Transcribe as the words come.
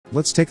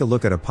Let's take a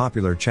look at a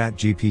popular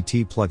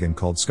ChatGPT plugin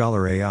called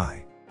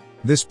ScholarAI.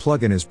 This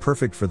plugin is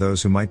perfect for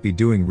those who might be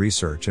doing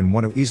research and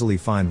want to easily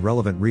find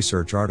relevant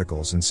research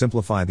articles and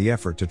simplify the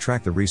effort to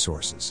track the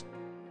resources.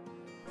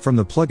 From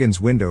the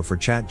plugins window for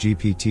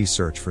ChatGPT,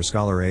 search for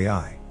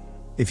ScholarAI.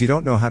 If you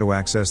don't know how to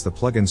access the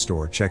plugin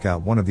store, check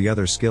out one of the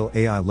other Skill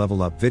AI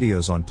Level Up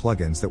videos on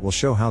plugins that will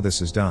show how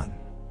this is done.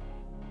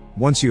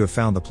 Once you have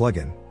found the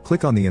plugin,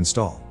 click on the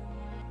install.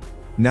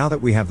 Now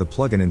that we have the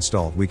plugin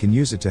installed, we can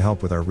use it to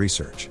help with our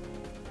research.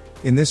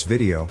 In this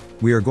video,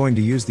 we are going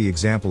to use the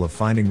example of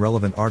finding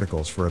relevant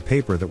articles for a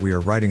paper that we are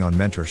writing on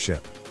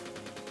mentorship.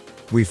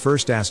 We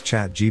first asked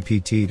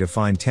ChatGPT to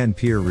find 10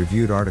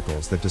 peer-reviewed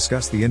articles that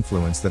discuss the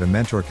influence that a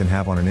mentor can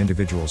have on an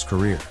individual's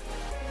career.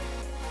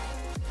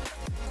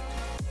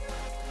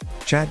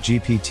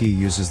 ChatGPT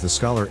uses the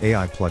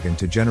ScholarAI plugin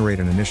to generate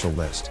an initial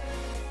list.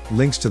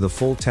 Links to the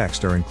full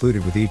text are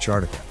included with each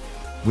article.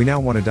 We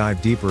now want to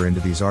dive deeper into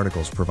these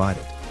articles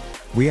provided.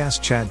 We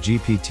asked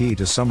ChatGPT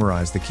to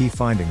summarize the key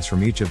findings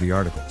from each of the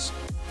articles.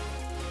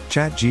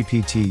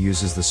 ChatGPT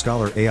uses the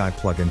ScholarAI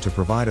plugin to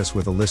provide us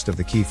with a list of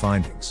the key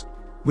findings.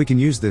 We can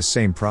use this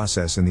same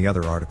process in the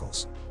other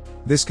articles.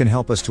 This can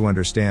help us to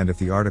understand if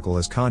the article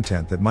has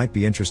content that might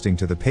be interesting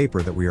to the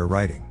paper that we are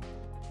writing.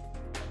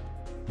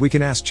 We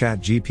can ask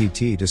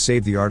ChatGPT to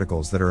save the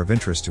articles that are of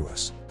interest to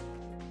us.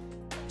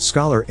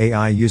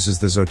 ScholarAI uses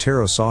the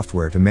Zotero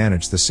software to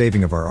manage the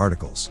saving of our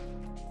articles.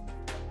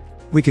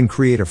 We can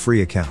create a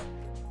free account.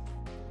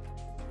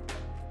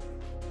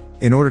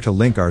 In order to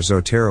link our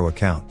Zotero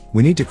account,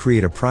 we need to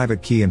create a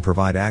private key and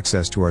provide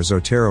access to our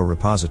Zotero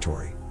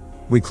repository.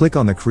 We click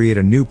on the Create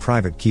a New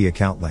Private Key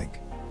Account link.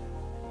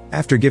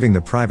 After giving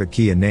the private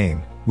key a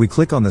name, we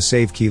click on the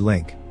Save Key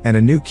link, and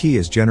a new key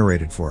is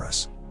generated for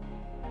us.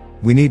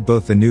 We need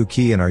both the new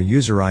key and our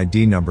user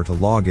ID number to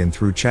log in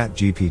through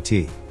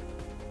ChatGPT.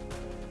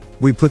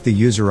 We put the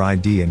user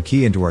ID and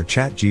key into our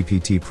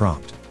ChatGPT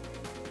prompt.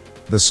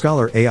 The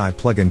ScholarAI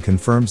plugin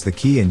confirms the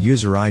key and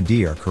user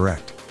ID are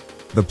correct.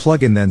 The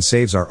plugin then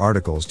saves our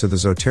articles to the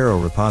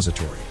Zotero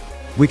repository.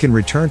 We can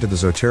return to the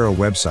Zotero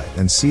website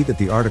and see that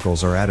the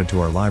articles are added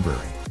to our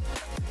library.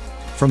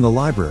 From the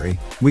library,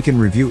 we can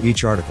review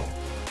each article.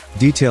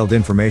 Detailed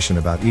information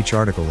about each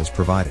article is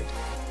provided.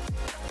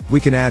 We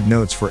can add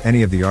notes for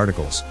any of the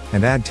articles,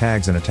 and add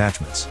tags and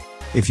attachments.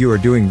 If you are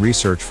doing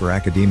research for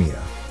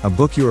academia, a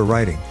book you are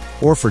writing,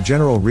 or for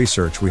general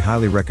research, we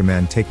highly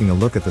recommend taking a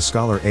look at the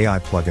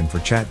ScholarAI plugin for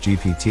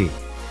ChatGPT.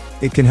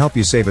 It can help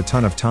you save a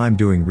ton of time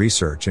doing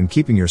research and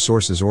keeping your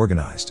sources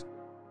organized.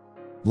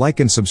 Like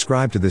and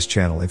subscribe to this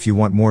channel if you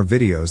want more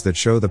videos that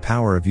show the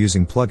power of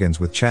using plugins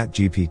with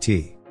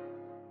ChatGPT.